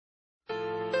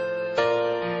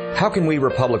How can we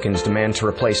Republicans demand to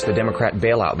replace the Democrat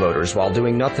bailout voters while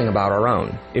doing nothing about our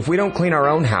own? If we don't clean our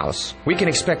own house, we can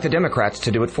expect the Democrats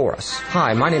to do it for us.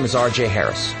 Hi, my name is R.J.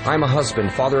 Harris. I'm a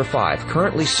husband, father of 5,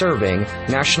 currently serving,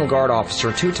 National Guard officer,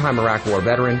 2-time Iraq War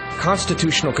veteran,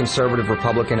 constitutional conservative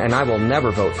Republican, and I will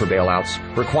never vote for bailouts,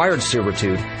 required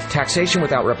servitude, taxation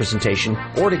without representation,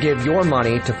 or to give your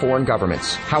money to foreign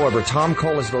governments. However, Tom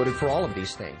Cole has voted for all of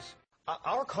these things.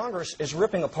 Our Congress is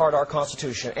ripping apart our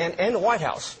Constitution and the White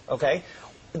House, okay?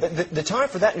 The time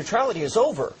for that neutrality is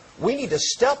over. We need to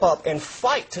step up and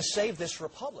fight to save this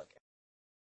republic.